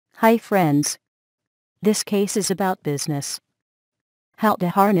Hi friends. This case is about business. How to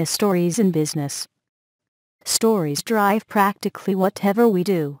harness stories in business. Stories drive practically whatever we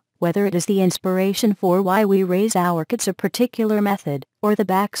do, whether it is the inspiration for why we raise our kids a particular method, or the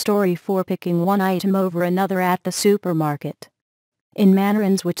backstory for picking one item over another at the supermarket. In manner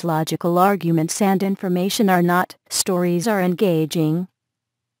in which logical arguments and information are not, stories are engaging,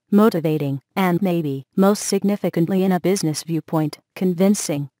 motivating, and maybe, most significantly in a business viewpoint,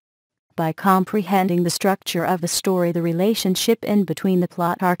 convincing. By comprehending the structure of a story, the relationship in between the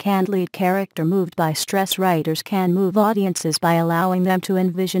plot arc and lead character moved by stress, writers can move audiences by allowing them to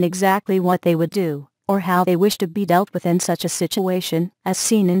envision exactly what they would do, or how they wish to be dealt with in such a situation, as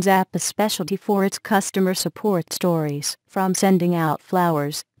seen in Zappa's specialty for its customer support stories, from sending out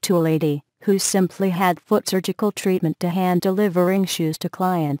flowers, to a lady who simply had foot surgical treatment, to hand delivering shoes to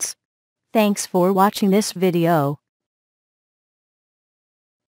clients. Thanks for watching this video.